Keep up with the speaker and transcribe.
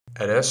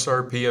At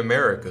SRP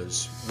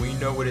Americas, we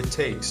know what it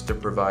takes to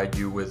provide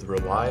you with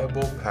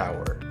reliable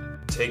power.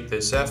 Take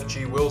this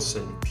FG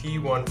Wilson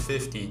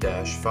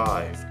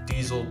P150-5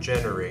 diesel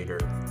generator.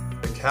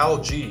 The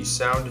CALG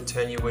sound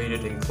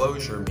attenuated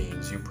enclosure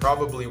means you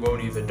probably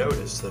won't even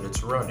notice that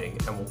it's running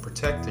and will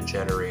protect the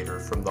generator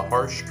from the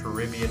harsh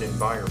Caribbean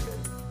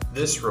environment.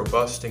 This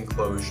robust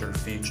enclosure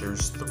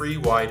features 3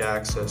 wide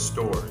access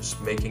doors,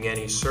 making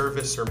any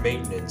service or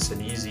maintenance an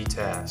easy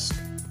task.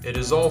 It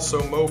is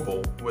also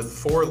mobile, with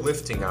 4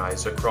 lifting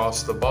eyes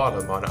across the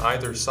bottom on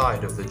either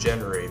side of the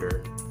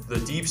generator. The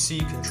deep sea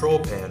control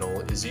panel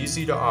is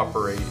easy to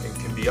operate and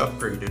can be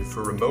upgraded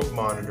for remote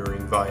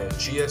monitoring via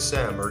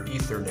GSM or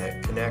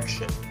Ethernet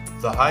connection.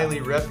 The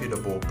highly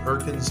reputable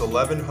Perkins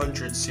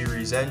 1100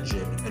 series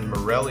engine and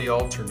Morelli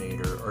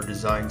alternator are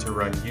designed to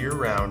run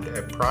year-round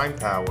at prime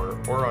power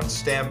or on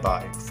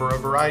standby for a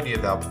variety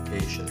of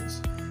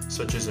applications,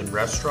 such as in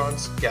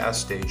restaurants, gas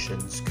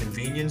stations,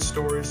 convenience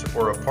stores,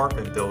 or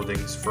apartment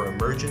buildings for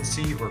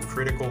emergency or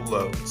critical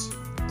loads.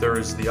 There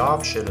is the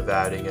option of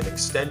adding an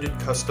extended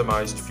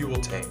customized fuel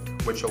tank,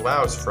 which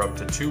allows for up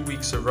to 2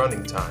 weeks of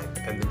running time,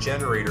 and the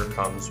generator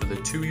comes with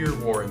a 2-year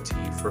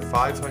warranty for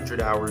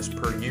 500 hours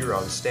per year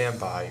on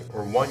standby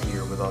or 1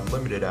 year with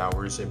unlimited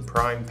hours in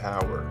prime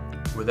power.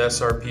 With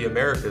SRP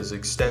America's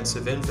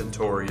extensive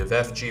inventory of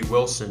FG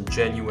Wilson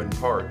genuine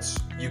parts,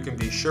 you can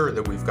be sure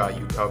that we've got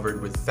you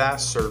covered with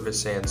fast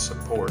service and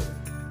support,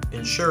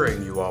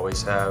 ensuring you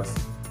always have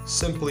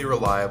simply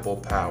reliable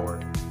power.